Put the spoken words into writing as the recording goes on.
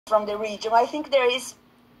from the region. I think there is,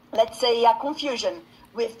 let's say, a confusion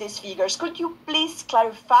with these figures. Could you please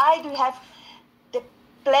clarify? Do you have the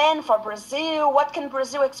plan for Brazil? What can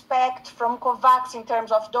Brazil expect from Covax in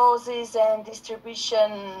terms of doses and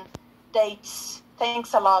distribution dates?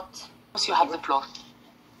 Thanks a lot. You have the floor.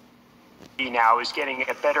 Now is getting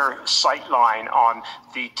a better sight line on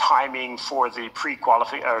the timing for the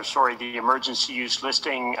the emergency use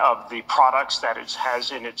listing of the products that it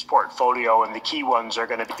has in its portfolio, and the key ones are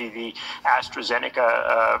going to be the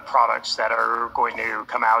AstraZeneca products that are going to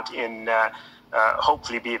come out in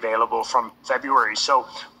hopefully be available from February. So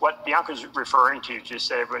what Bianca is referring to, just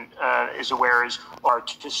so everyone is aware, is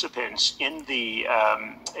participants in the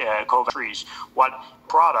Covax, what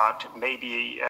product may be